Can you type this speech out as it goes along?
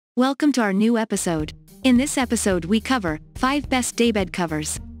Welcome to our new episode. In this episode we cover 5 best daybed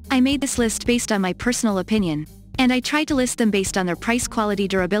covers. I made this list based on my personal opinion, and I tried to list them based on their price, quality,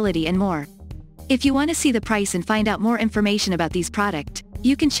 durability and more. If you want to see the price and find out more information about these products,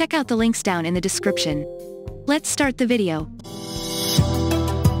 you can check out the links down in the description. Let's start the video.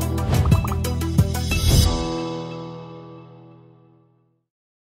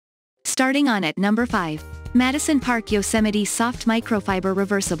 Starting on at number 5. Madison Park Yosemite Soft Microfiber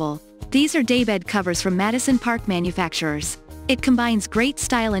Reversible. These are daybed covers from Madison Park manufacturers. It combines great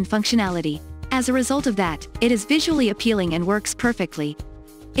style and functionality. As a result of that, it is visually appealing and works perfectly.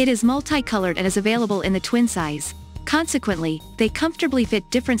 It is multicolored and is available in the twin size. Consequently, they comfortably fit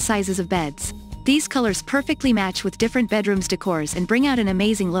different sizes of beds. These colors perfectly match with different bedrooms decors and bring out an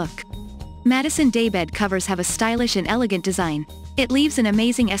amazing look. Madison daybed covers have a stylish and elegant design. It leaves an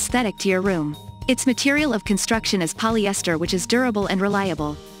amazing aesthetic to your room. Its material of construction is polyester, which is durable and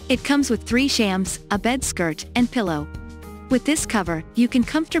reliable. It comes with 3 shams, a bed skirt, and pillow. With this cover, you can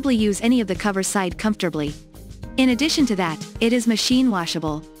comfortably use any of the cover side comfortably. In addition to that, it is machine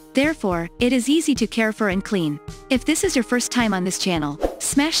washable. Therefore, it is easy to care for and clean. If this is your first time on this channel,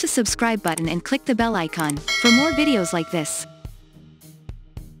 smash the subscribe button and click the bell icon for more videos like this.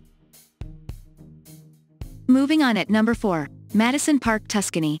 Moving on at number 4. Madison Park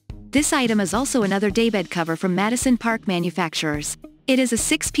Tuscany. This item is also another daybed cover from Madison Park manufacturers. It is a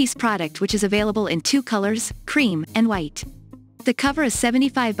 6-piece product which is available in 2 colors, cream and white. The cover is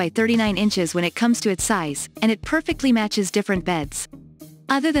 75 by 39 inches when it comes to its size, and it perfectly matches different beds.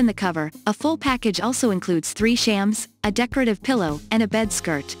 Other than the cover, a full package also includes 3 shams, a decorative pillow, and a bed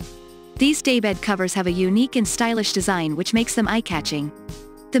skirt. These daybed covers have a unique and stylish design which makes them eye-catching.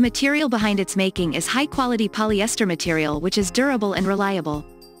 The material behind its making is high-quality polyester material which is durable and reliable.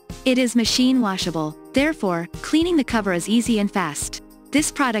 It is machine washable, therefore, cleaning the cover is easy and fast. This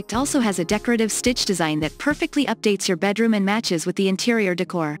product also has a decorative stitch design that perfectly updates your bedroom and matches with the interior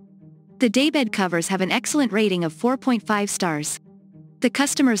decor. The daybed covers have an excellent rating of 4.5 stars. The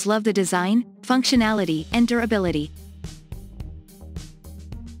customers love the design, functionality, and durability.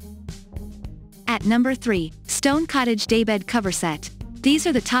 At number 3, Stone Cottage Daybed Cover Set. These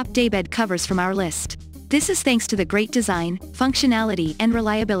are the top daybed covers from our list. This is thanks to the great design, functionality, and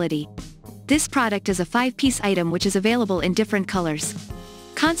reliability. This product is a 5-piece item which is available in different colors.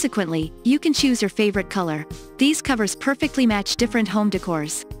 Consequently, you can choose your favorite color. These covers perfectly match different home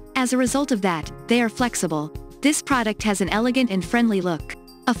decors. As a result of that, they are flexible. This product has an elegant and friendly look.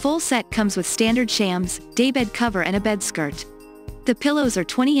 A full set comes with standard shams, daybed cover and a bed skirt. The pillows are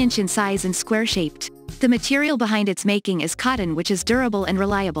 20-inch in size and square-shaped. The material behind its making is cotton, which is durable and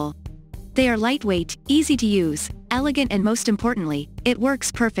reliable. They are lightweight, easy to use, elegant, and most importantly, it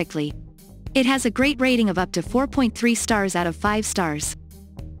works perfectly. It has a great rating of up to 4.3 stars out of 5 stars.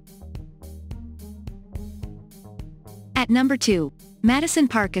 At number 2. Madison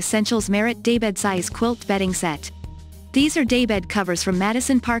Park Essentials Merritt Daybed Size Quilt Bedding Set. These are daybed covers from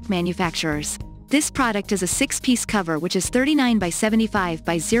Madison Park manufacturers. This product is a 6-piece cover which is 39 by 75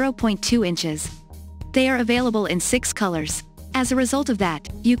 by 0.2 inches. They are available in 6 colors. As a result of that,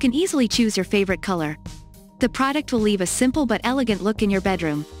 you can easily choose your favorite color. The product will leave a simple but elegant look in your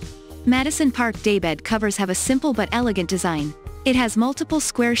bedroom. Madison Park daybed covers have a simple but elegant design. It has multiple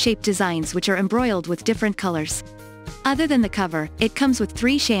square-shaped designs which are embroidered with different colors. Other than the cover, it comes with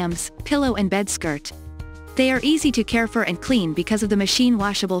 3 shams, pillow and bed skirt. They are easy to care for and clean because of the machine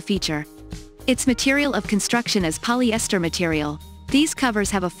washable feature. Its material of construction is polyester material. These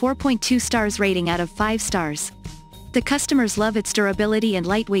covers have a 4.2 stars rating out of 5 stars. The customers love its durability and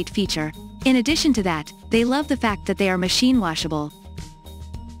lightweight feature. In addition to that, they love the fact that they are machine washable.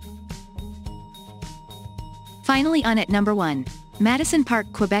 Finally on at number 1. Madison Park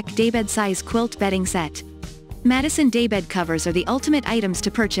Quebec Daybed Size Quilt Bedding Set. Madison daybed covers are the ultimate items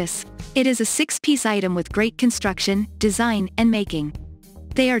to purchase. It is a 6-piece item with great construction, design, and making.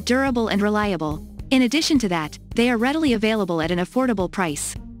 They are durable and reliable. In addition to that, they are readily available at an affordable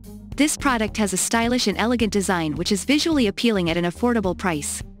price. This product has a stylish and elegant design which is visually appealing at an affordable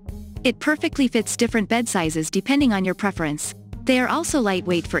price. It perfectly fits different bed sizes depending on your preference. They are also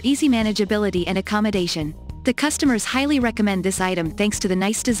lightweight for easy manageability and accommodation. The customers highly recommend this item thanks to the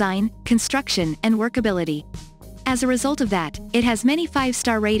nice design, construction, and workability. As a result of that, it has many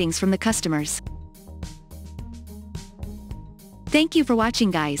 5-star ratings from the customers. Thank you for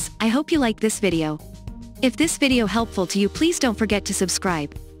watching, guys. I hope you like this video. If this video helpful to you, please don't forget to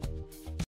subscribe.